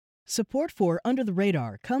Support for Under the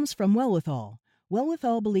Radar comes from Wellwithal.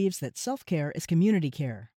 Wellwithal believes that self-care is community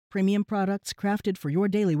care. Premium products crafted for your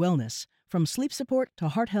daily wellness, from sleep support to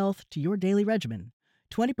heart health to your daily regimen.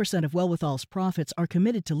 20% of Wellwithal's profits are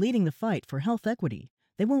committed to leading the fight for health equity.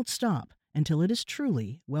 They won't stop until it is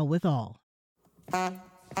truly well with all.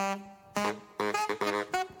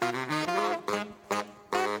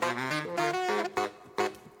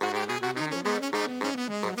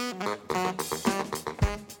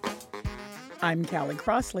 I'm Callie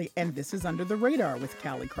Crossley, and this is Under the Radar with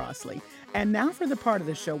Callie Crossley. And now for the part of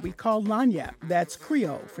the show we call Lagniappe. That's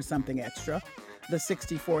Creole for something extra. The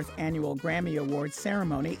 64th Annual Grammy Awards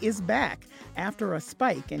ceremony is back after a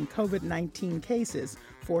spike in COVID-19 cases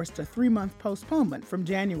forced a 3-month postponement from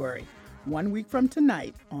January. 1 week from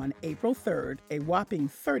tonight, on April 3rd, a whopping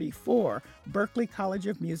 34 Berklee College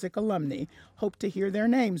of Music alumni hope to hear their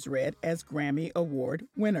names read as Grammy Award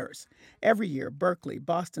winners. Every year, Berklee,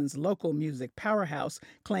 Boston's local music powerhouse,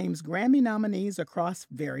 claims Grammy nominees across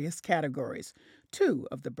various categories. 2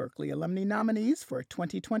 of the Berklee alumni nominees for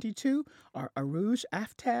 2022 are Arooj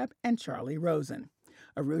Aftab and Charlie Rosen.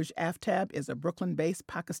 Arooj Aftab is a Brooklyn-based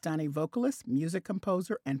Pakistani vocalist, music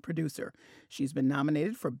composer, and producer. She's been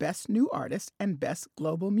nominated for Best New Artist and Best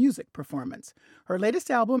Global Music Performance. Her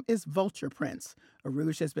latest album is Vulture Prince.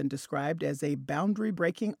 Arooj has been described as a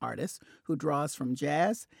boundary-breaking artist who draws from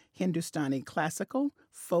jazz, Hindustani classical,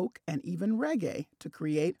 folk, and even reggae to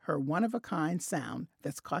create her one-of-a-kind sound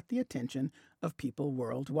that's caught the attention of people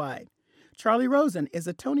worldwide. Charlie Rosen is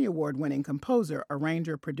a Tony Award-winning composer,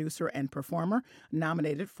 arranger, producer, and performer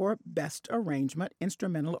nominated for Best Arrangement,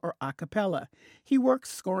 Instrumental, or A Cappella. He works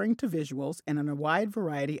scoring to visuals and in a wide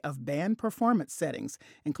variety of band performance settings,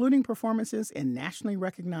 including performances in nationally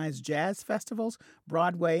recognized jazz festivals,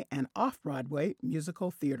 Broadway, and off-Broadway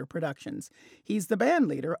musical theater productions. He's the band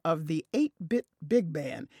leader of the 8-Bit Big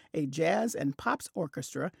Band, a jazz and pops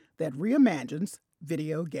orchestra that reimagines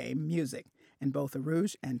video game music. And both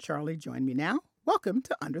Arooj and Charlie join me now. Welcome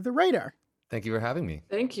to Under the Radar. Thank you for having me.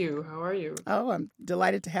 Thank you. How are you? Oh, I'm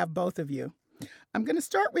delighted to have both of you. I'm going to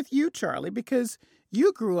start with you, Charlie, because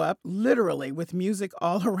you grew up literally with music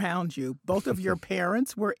all around you. Both of your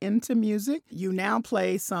parents were into music. You now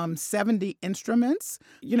play some 70 instruments.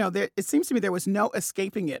 You know, it seems to me there was no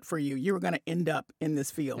escaping it for you. You were going to end up in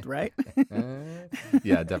this field, right?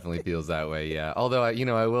 Yeah, it definitely feels that way, yeah. Although,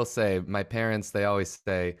 I will say, my parents, they always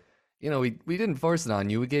say, we didn't force it on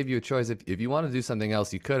you. We gave you a choice. If you want to do something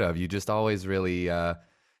else, you could have. You just always really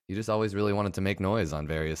wanted to make noise on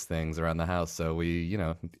various things around the house. So we,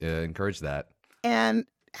 encouraged that. And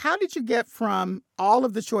how did you get from all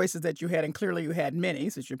of the choices that you had, and clearly you had many,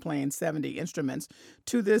 since you're playing 70 instruments,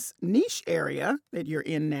 to this niche area that you're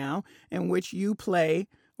in now, in which you play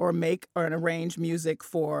or make or arrange music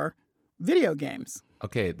for video games?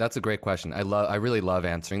 Okay, that's a great question. I really love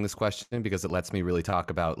answering this question because it lets me really talk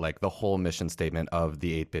about like the whole mission statement of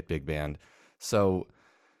the 8-Bit Big Band. So,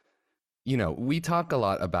 we talk a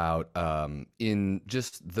lot about in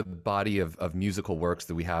just the body of musical works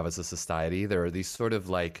that we have as a society, there are these sort of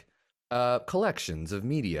like collections of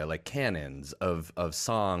media, like canons of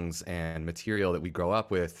songs and material that we grow up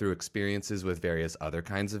with through experiences with various other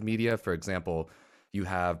kinds of media. For example, you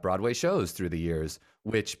have Broadway shows through the years,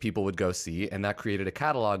 which people would go see, and that created a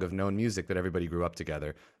catalog of known music that everybody grew up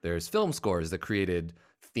together. There's film scores that created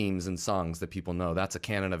themes and songs that people know. That's a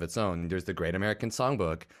canon of its own. There's the Great American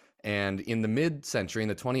Songbook. And in the mid-century, in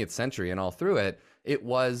the 20th century, and all through it, it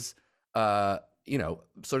was,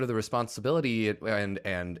 sort of the responsibility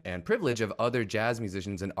and privilege of other jazz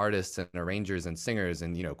musicians and artists and arrangers and singers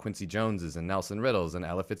and, Quincy Joneses and Nelson Riddles and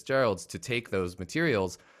Ella Fitzgeralds to take those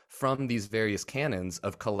materials from these various canons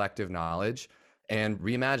of collective knowledge and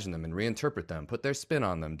reimagine them and reinterpret them, put their spin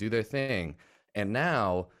on them, do their thing. And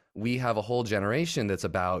now we have a whole generation that's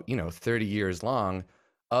about, 30 years long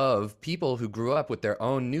of people who grew up with their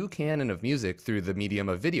own new canon of music through the medium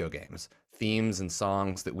of video games, themes and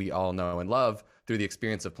songs that we all know and love through the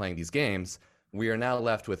experience of playing these games. We are now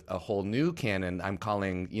left with a whole new canon, I'm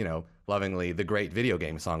calling, lovingly, the Great Video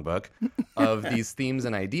Game Songbook, of these themes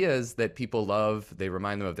and ideas that people love. They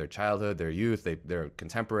remind them of their childhood, their youth, they're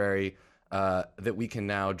contemporary, that we can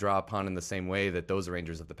now draw upon in the same way that those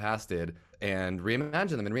arrangers of the past did, and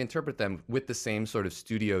reimagine them and reinterpret them with the same sort of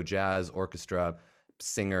studio jazz orchestra,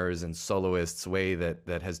 singers and soloists way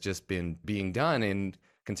that has just been being done in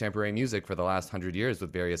contemporary music for the last 100 years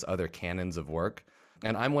with various other canons of work.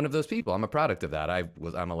 And I'm one of those people. I'm a product of that.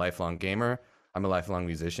 I'm a lifelong gamer. I'm a lifelong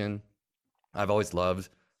musician. I've always loved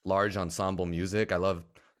large ensemble music. I love a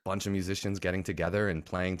bunch of musicians getting together and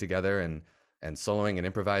playing together and soloing and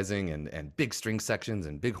improvising and big string sections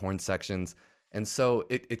and big horn sections. And so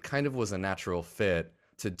it kind of was a natural fit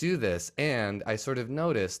to do this. And I sort of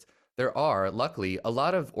noticed there are, luckily, a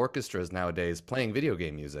lot of orchestras nowadays playing video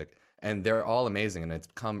game music, and they're all amazing. And it's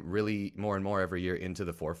come really more and more every year into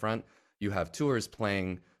the forefront. You have tours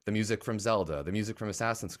playing the music from Zelda, the music from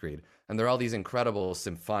Assassin's Creed, and they're all these incredible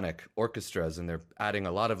symphonic orchestras, and they're adding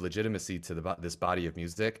a lot of legitimacy to this body of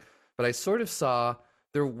music. But I sort of saw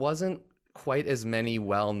there wasn't quite as many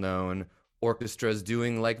well-known orchestras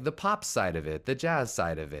doing like the pop side of it, the jazz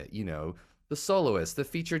side of it, the soloist, the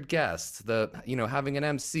featured guest, having an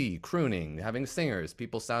MC, crooning, having singers,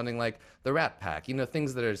 people sounding like the Rat Pack,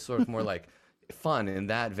 things that are sort of more like fun in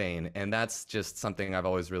that vein. And that's just something I've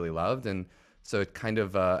always really loved. And so it kind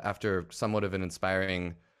of, after somewhat of an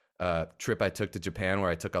inspiring trip I took to Japan, where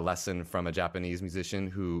I took a lesson from a Japanese musician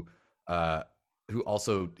who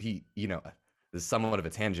also, this is somewhat of a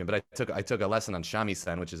tangent, but I took a lesson on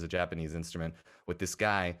shamisen, which is a Japanese instrument, with this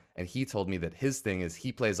guy, and he told me that his thing is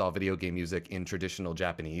he plays all video game music in traditional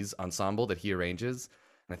Japanese ensemble that he arranges.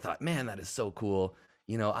 And I thought, man, that is so cool.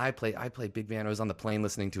 I play big band. I was on the plane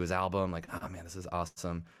listening to his album, like, oh man, this is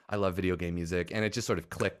awesome. I love video game music. And it just sort of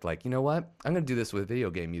clicked, like, you know what? I'm going to do this with video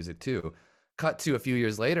game music too. Cut to a few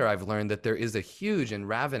years later, I've learned that there is a huge and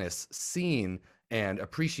ravenous scene and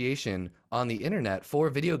appreciation on the internet for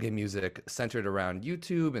video game music centered around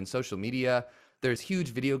YouTube and social media. There's huge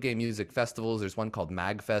video game music festivals. There's one called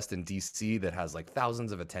MagFest in DC that has like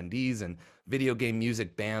thousands of attendees and video game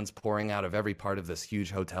music bands pouring out of every part of this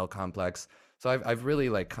huge hotel complex. So I've really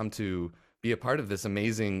like come to be a part of this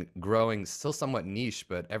amazing, growing, still somewhat niche,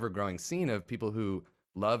 but ever growing scene of people who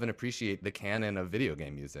love and appreciate the canon of video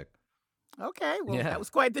game music. Okay, well, that was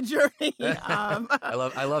quite the journey. I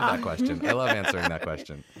love that question. I love answering that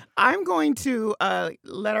question. I'm going to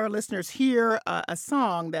let our listeners hear a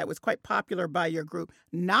song that was quite popular by your group,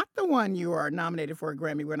 not the one you are nominated for a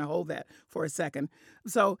Grammy. We're going to hold that for a second.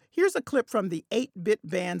 So here's a clip from the 8-Bit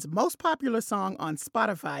Band's most popular song on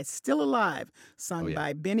Spotify, Still Alive, sung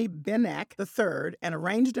by Benny Benack III and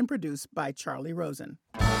arranged and produced by Charlie Rosen.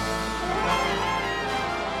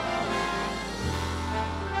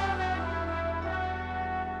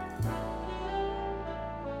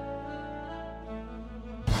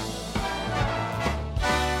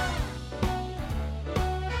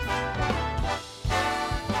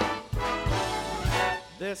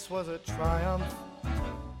 This was a triumph.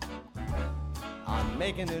 I'm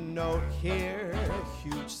making a note here,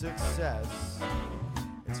 huge success.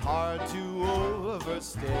 It's hard to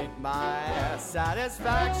overstate my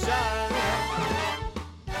satisfaction.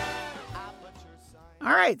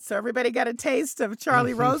 All right, so everybody got a taste of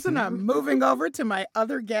Charlie Rosen. I'm moving over to my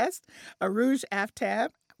other guest, Arooj Aftab.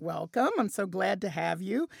 Welcome. I'm so glad to have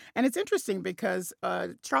you. And it's interesting because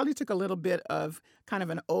Charlie took a little bit of kind of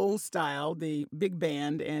an old style, the big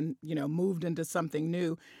band, and, moved into something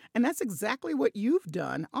new. And that's exactly what you've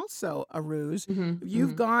done also, Arooj.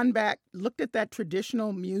 You've gone back, looked at that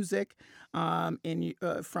traditional music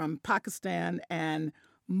from Pakistan and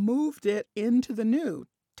moved it into the new.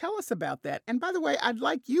 Tell us about that. And by the way, I'd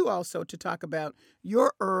like you also to talk about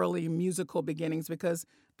your early musical beginnings, because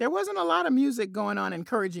there wasn't a lot of music going on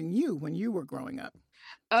encouraging you when you were growing up.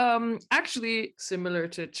 Actually, similar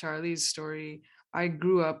to Charlie's story, I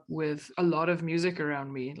grew up with a lot of music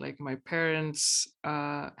around me. Like my parents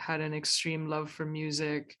had an extreme love for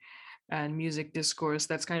music and music discourse.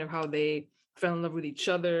 That's kind of how they fell in love with each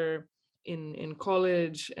other in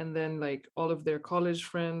college. And then like all of their college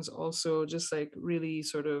friends also just like really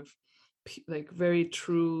sort of like very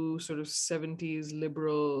true sort of 70s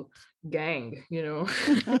liberal gang,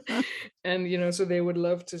 and so they would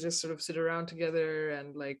love to just sort of sit around together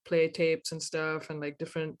and like play tapes and stuff, and like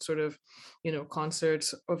different sort of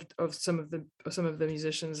concerts of some of the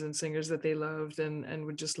musicians and singers that they loved, and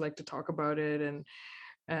would just like to talk about it, and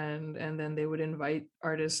then they would invite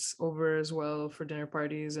artists over as well for dinner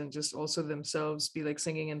parties, and just also themselves be like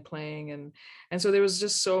singing and playing, and so there was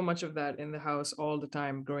just so much of that in the house all the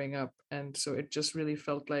time growing up. And so it just really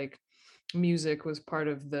felt like music was part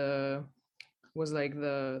of the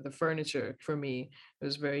furniture for me. It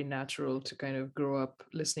was very natural to kind of grow up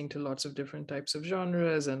listening to lots of different types of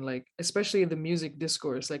genres, and like especially the music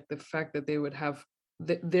discourse, like the fact that they would have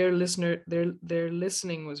their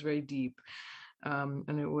listening was very deep.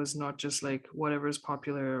 And it was not just like whatever is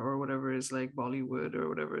popular or whatever is like Bollywood or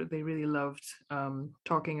whatever. They really loved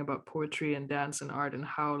talking about poetry and dance and art, and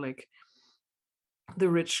how like the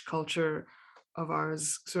rich culture of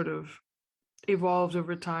ours sort of evolved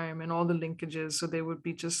over time and all the linkages. So they would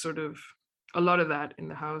be just sort of a lot of that in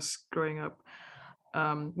the house growing up,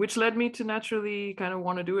 which led me to naturally kind of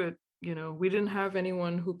want to do it we didn't have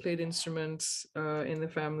anyone who played instruments in the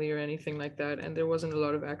family or anything like that, and there wasn't a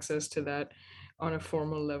lot of access to that on a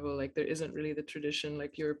formal level. Like there isn't really the tradition,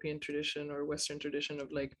 like European tradition or Western tradition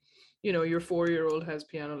of like, your 4-year-old has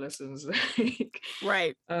piano lessons. Like,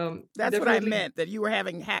 Right. That's what I definitely. meant, that you were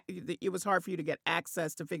having, it was hard for you to get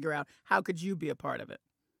access to figure out how could you be a part of it.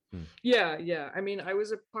 Yeah. I mean, I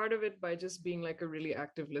was a part of it by just being like a really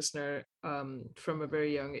active listener from a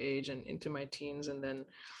very young age and into my teens, and then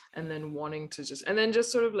wanting to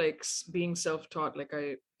just sort of like being self-taught. Like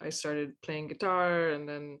I started playing guitar, and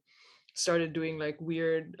then started doing like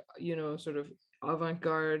weird, sort of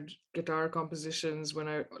avant-garde guitar compositions when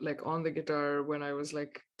I like on the guitar when I was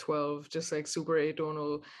like 12, just like super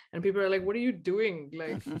atonal, and people are like, what are you doing?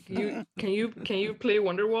 Like, can you play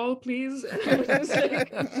Wonderwall, please? And I was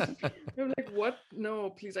like, I'm like, what? No,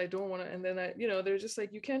 please, I don't want to. And then they're just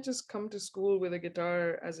like, you can't just come to school with a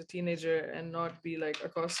guitar as a teenager and not be like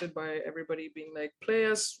accosted by everybody being like, play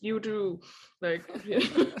us U2, like,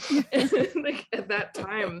 and, like at that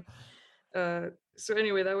time. So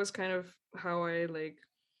anyway, that was kind of how I like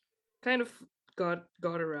kind of got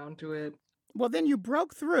around to it. Well, then you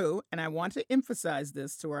broke through, and I want to emphasize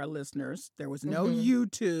this to our listeners. There was no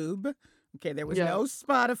YouTube. Okay, there was no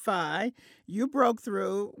Spotify. You broke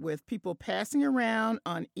through with people passing around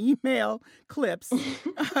on email clips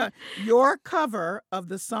your cover of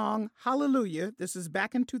the song Hallelujah. This is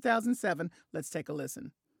back in 2007. Let's take a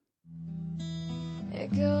listen.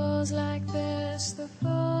 It goes like this: the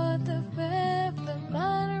fourth, the fifth, the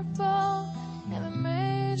minor fall, and the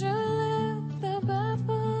major lift. The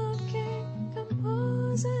baffled king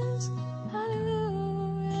composes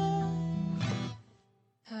hallelujah,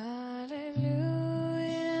 hallelujah,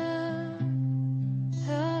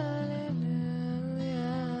 hallelujah,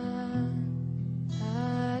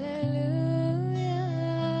 hallelujah,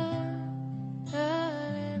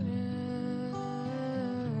 hallelujah.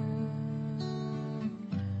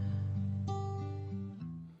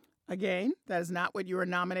 Again, that is not what you were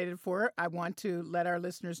nominated for. I want to let our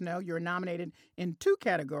listeners know you're nominated in 2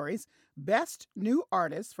 categories: Best New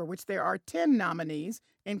Artist, for which there are 10 nominees,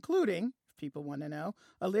 including, if people want to know,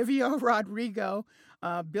 Olivia Rodrigo,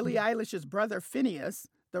 Billie Eilish's brother Phineas,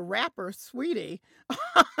 the rapper Sweetie.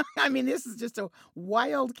 I mean, this is just a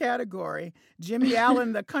wild category. Jimmy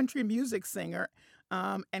Allen, the country music singer,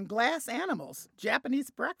 and Glass Animals, Japanese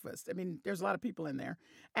Breakfast. I mean, there's a lot of people in there.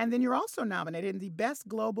 And then you're also nominated in the Best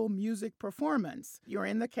Global Music Performance. You're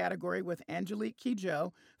in the category with Angelique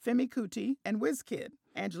Kidjo, Femi Kuti, and Wizkid.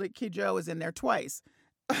 Angelique Kidjo is in there twice.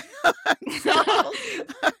 So,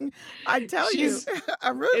 I tell She's- you,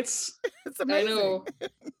 really, It's amazing. I know.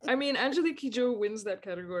 I mean, Angelique Kidjo wins that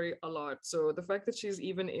category a lot. So the fact that she's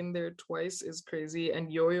even in there twice is crazy.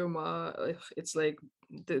 And Yo-Yo Ma, it's like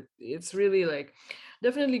it's really like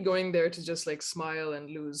definitely going there to just like smile and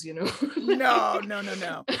lose, No.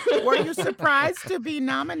 Were you surprised to be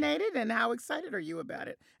nominated, and how excited are you about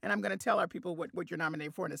it? And I'm going to tell our people what you're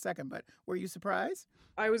nominated for in a second, but were you surprised?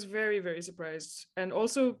 I was very, very surprised. And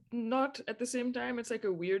also not at the same time. It's like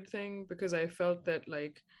a weird thing because I felt that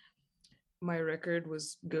like my record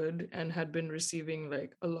was good and had been receiving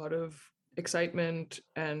like a lot of excitement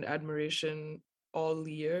and admiration all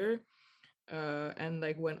year. And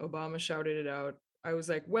like when Obama shouted it out, I was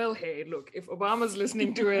like, well, hey, look, if Obama's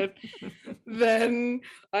listening to it, then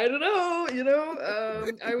I don't know, I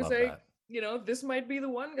was Love like, that. this might be the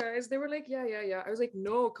one, guys. They were like, yeah. I was like,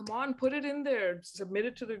 no, come on, put it in there, submit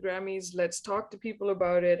it to the Grammys. Let's talk to people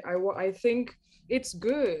about it. I think it's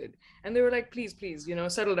good. And they were like, please,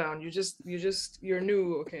 settle down. You're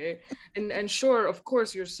new, okay? And sure, of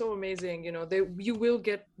course, you're so amazing. You will.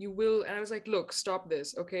 And I was like, look, stop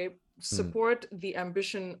this, okay? Support the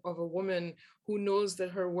ambition of a woman who knows that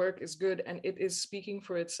her work is good and it is speaking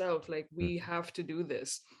for itself. Like, we have to do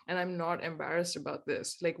this, and I'm not embarrassed about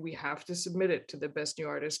this. Like, we have to submit it to the Best New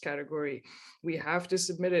Artist category, we have to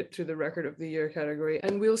submit it to the Record of the Year category,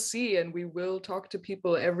 and we'll see, and we will talk to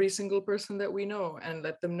people, every single person that we know, and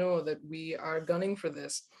let them know that we are gunning for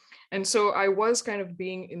this. And so I was kind of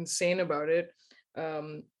being insane about it,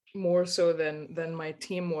 more so than my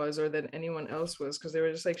team was or than anyone else was, because they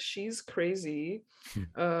were just like, she's crazy.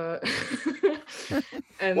 And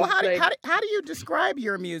well, how like, do you describe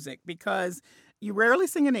your music? Because you rarely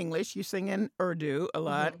sing in English, you sing in Urdu a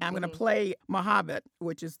lot. I'm going to play Mohabbat,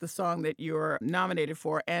 which is the song that you're nominated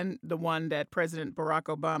for, and the one that President Barack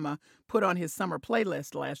Obama put on his summer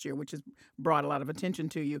playlist last year, which has brought a lot of attention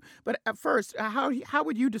to you. But at first, how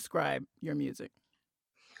would you describe your music?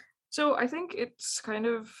 So I think it's kind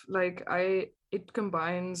of like it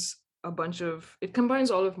combines it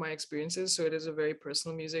combines all of my experiences. So it is a very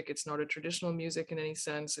personal music. It's not a traditional music in any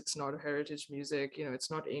sense. It's not a heritage music. It's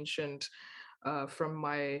not ancient from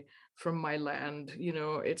my land.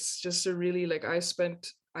 It's just a really, like,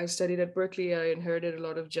 I studied at Berkeley. I inherited a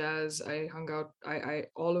lot of jazz. I hung out. I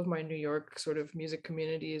all of my New York sort of music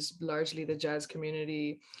community is largely the jazz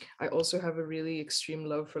community. I also have a really extreme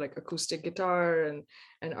love for like acoustic guitar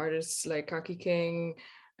and artists like Kaki King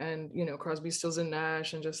and Crosby, Stills and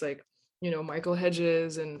Nash, and just like Michael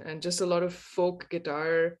Hedges and just a lot of folk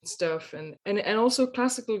guitar stuff and also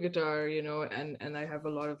classical guitar, and I have a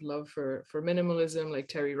lot of love for minimalism, like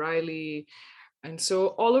Terry Riley. And so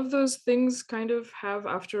all of those things kind of have,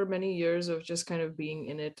 after many years of just kind of being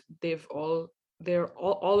in it, all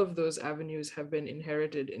of those avenues have been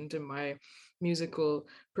inherited into my musical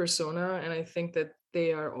persona. And I think that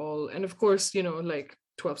they are all, and of course, like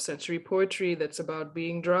 12th century poetry that's about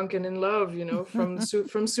being drunk and in love, from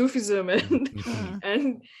Sufism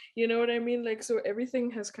and you know what I mean? Like, so everything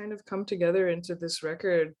has kind of come together into this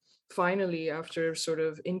record finally, after sort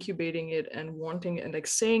of incubating it and wanting and like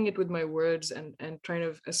saying it with my words and trying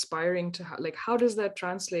of aspiring to how does that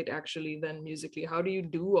translate actually then musically? How do you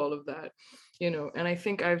do all of that? And I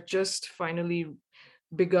think I've just finally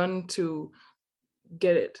begun to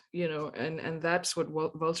get it, and that's what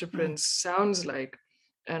Vulture Prince sounds like.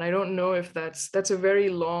 And I don't know if that's a very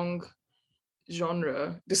long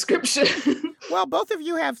genre description. Well, both of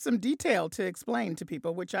you have some detail to explain to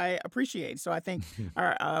people, which I appreciate. So I think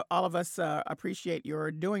all of us appreciate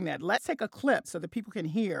your doing that. Let's take a clip so that people can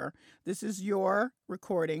hear. This is your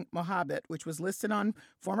recording, Mohabbat, which was listed on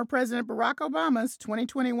former President Barack Obama's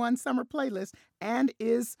 2021 summer playlist and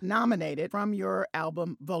is nominated from your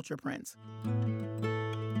album, Vulture Prince.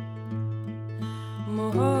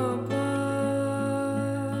 Mohabbat.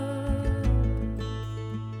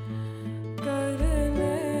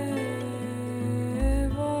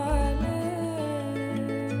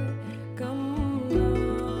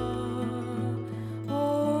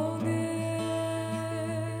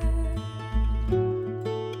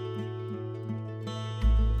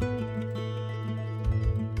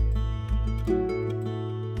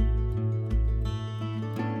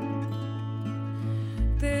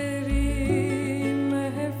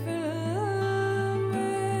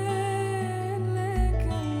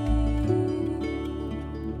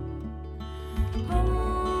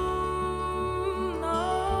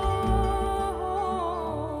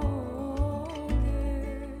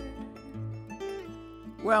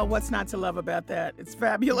 Well, what's not to love about that? It's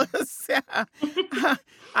fabulous.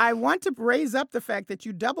 I want to raise up the fact that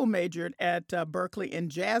you double majored at Berkeley in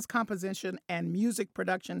jazz composition and music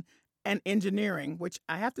production and engineering, which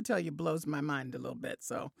I have to tell you blows my mind a little bit.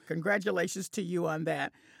 So congratulations to you on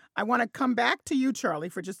that. I want to come back to you, Charlie,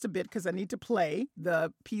 for just a bit because I need to play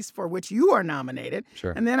the piece for which you are nominated.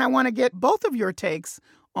 Sure. And then I want to get both of your takes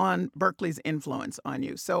on Berkeley's influence on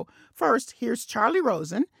you. So first, here's Charlie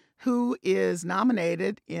Rosen, who is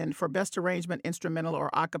nominated for Best Arrangement, Instrumental,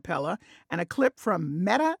 or A Cappella, and a clip from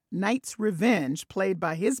Meta Knight's Revenge, played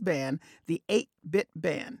by his band, the 8-Bit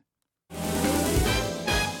Band.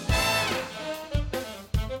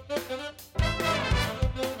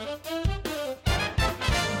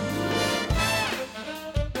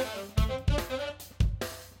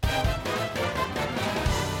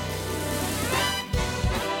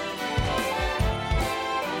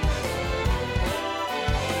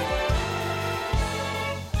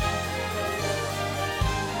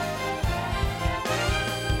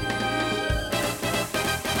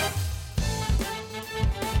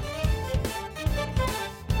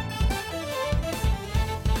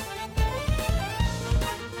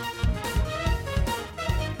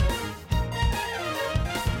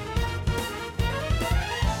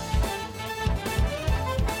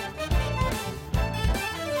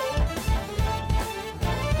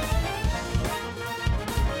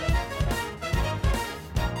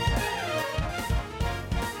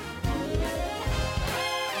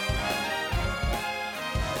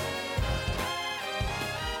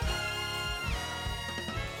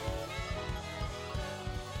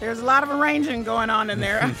 There's a lot of arranging going on in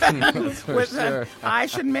there. Sure. I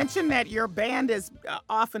should mention that your band is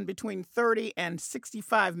often between 30 and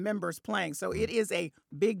 65 members playing, so it is a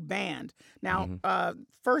big band. Now,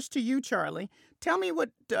 first to you, Charlie, tell me what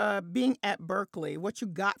being at Berkeley, what you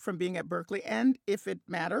got from being at Berkeley, and if it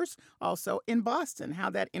matters, also in Boston, how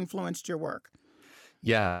that influenced your work.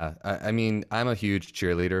 Yeah, I mean, I'm a huge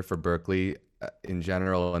cheerleader for Berkeley in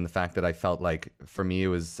general, and the fact that I felt like for me it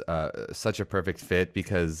was such a perfect fit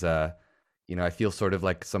because I feel sort of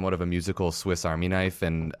like somewhat of a musical Swiss Army knife.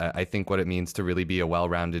 And I think what it means to really be a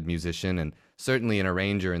well-rounded musician, and certainly an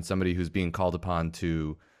arranger and somebody who's being called upon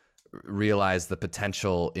to realize the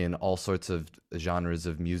potential in all sorts of genres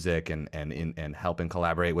of music and help and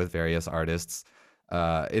collaborate with various artists.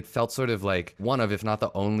 It felt sort of like one of, if not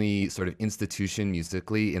the only sort of institution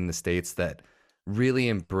musically in the States that really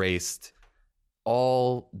embraced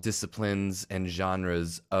all disciplines and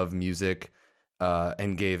genres of music,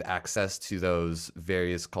 and gave access to those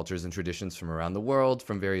various cultures and traditions from around the world,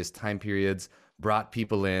 from various time periods, brought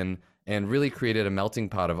people in, and really created a melting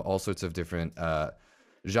pot of all sorts of different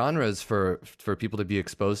genres for people to be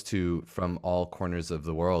exposed to from all corners of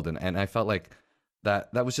the world. And I felt like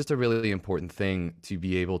that was just a really important thing, to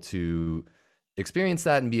be able to experience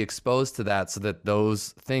that and be exposed to that, so that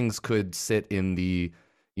those things could sit in the,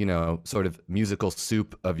 sort of musical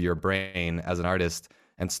soup of your brain as an artist,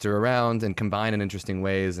 and stir around and combine in interesting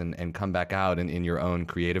ways and come back out in your own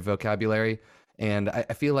creative vocabulary. And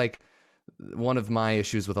I feel like one of my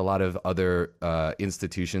issues with a lot of other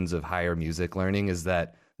institutions of higher music learning is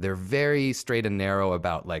that they're very straight and narrow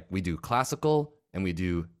about, like, we do classical and we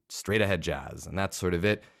do straight ahead jazz, and that's sort of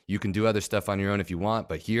it. You can do other stuff on your own if you want,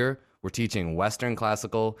 but here we're teaching Western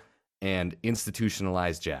classical and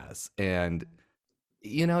institutionalized jazz. And,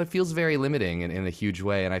 it feels very limiting in a huge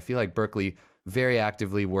way. And I feel like Berklee very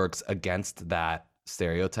actively works against that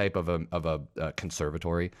stereotype of a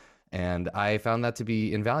conservatory. And I found that to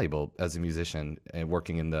be invaluable as a musician and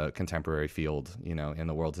working in the contemporary field, in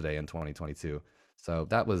the world today in 2022. So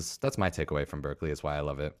that's my takeaway from Berklee. Is why I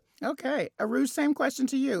love it. Okay. Arooj, same question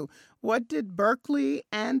to you. What did Berklee,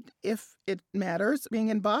 and if it matters, being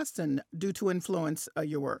in Boston, do to influence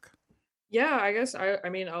your work? Yeah, I guess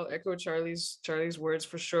I'll echo Charlie's words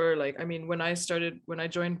for sure. Like, when I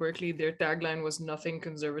joined Berklee, their tagline was "Nothing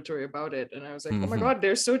conservatory about it," and I was like, oh my God,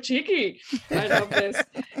 they're so cheeky. I love this.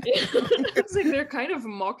 It's like they're kind of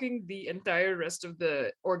mocking the entire rest of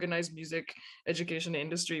the organized music education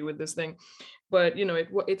industry with this thing. But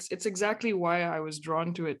it's exactly why I was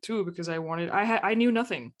drawn to it too, because I knew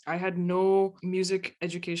nothing. I had no music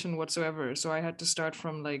education whatsoever, so I had to start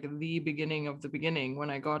from like the beginning of the beginning when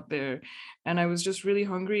I got there, and I was just really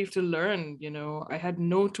hungry to learn. I had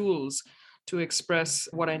no tools to express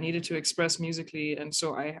what I needed to express musically, and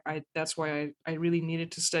so I that's why I really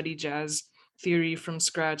needed to study jazz theory from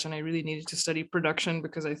scratch, and I really needed to study production,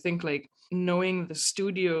 because I think like knowing the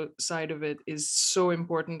studio side of it is so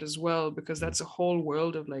important as well, because that's a whole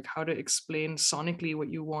world of like how to explain sonically what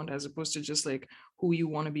you want, as opposed to just like who you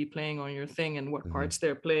want to be playing on your thing and what parts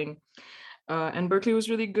they're playing. And Berklee was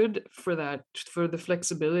really good for that, for the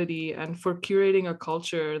flexibility and for curating a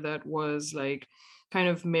culture that was like kind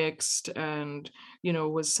of mixed and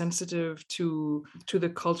was sensitive to the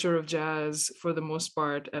culture of jazz for the most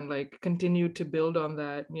part, and like continued to build on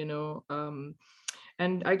that.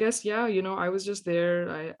 And I guess, I was just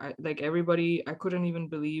there. I like everybody, I couldn't even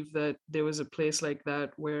believe that there was a place like that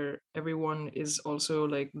where everyone is also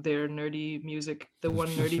like the one nerdy music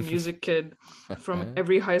kid from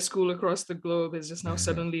every high school across the globe is just now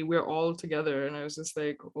suddenly we're all together. And I was just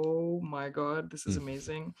like, oh my God, this is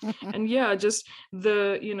amazing. And just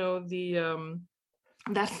that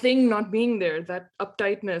thing not being there, that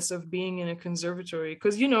uptightness of being in a conservatory,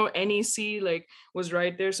 because NEC like was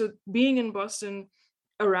right there. So being in Boston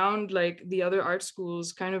around like the other art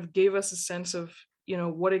schools kind of gave us a sense of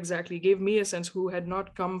what exactly, gave me a sense, who had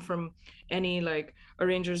not come from any like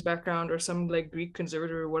arranger's background or some like Greek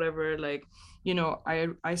conservatory or whatever, like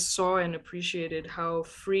I saw and appreciated how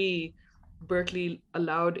free Berklee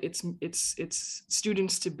allowed its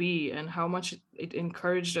students to be, and how much it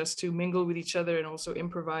encouraged us to mingle with each other and also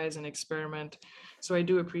improvise and experiment. So I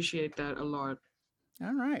do appreciate that a lot.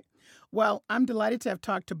 All right. Well, I'm delighted to have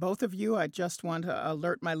talked to both of you. I just want to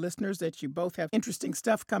alert my listeners that you both have interesting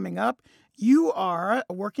stuff coming up. You are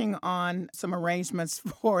working on some arrangements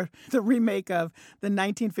for the remake of the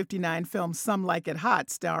 1959 film Some Like It Hot,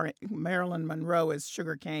 starring Marilyn Monroe as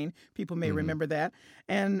Sugar Cane. People may remember that.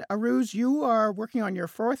 And Arooj, you are working on your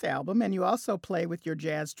fourth album, and you also play with your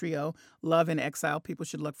jazz trio, Love in Exile. People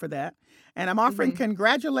should look for that. And I'm offering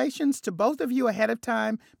congratulations to both of you ahead of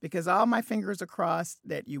time, because all my fingers are crossed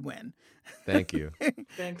that you win. Thank you.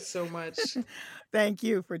 Thanks so much. Thank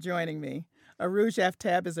you for joining me. Arooj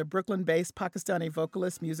Aftab is a Brooklyn-based Pakistani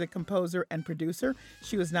vocalist, music composer, and producer.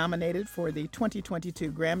 She was nominated for the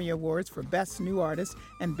 2022 Grammy Awards for Best New Artist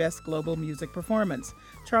and Best Global Music Performance.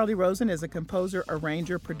 Charlie Rosen is a composer,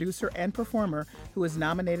 arranger, producer, and performer who was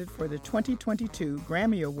nominated for the 2022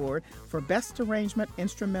 Grammy Award for Best Arrangement,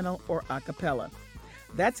 Instrumental, or A Cappella.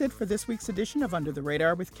 That's it for this week's edition of Under the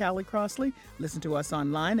Radar with Callie Crossley. Listen to us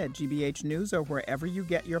online at GBH News or wherever you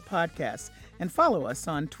get your podcasts. And follow us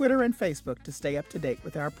on Twitter and Facebook to stay up to date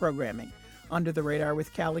with our programming. Under the Radar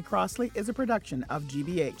with Callie Crossley is a production of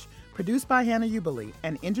GBH, produced by Hannah Ubeli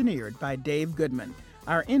and engineered by Dave Goodman.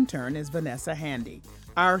 Our intern is Vanessa Handy.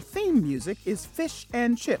 Our theme music is Fish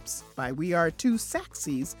and Chips by We Are Two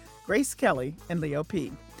Saxies, Grace Kelly and Leo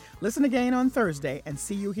P. Listen again on Thursday and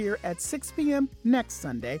see you here at 6 p.m. next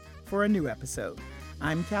Sunday for a new episode.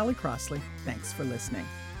 I'm Callie Crossley. Thanks for listening.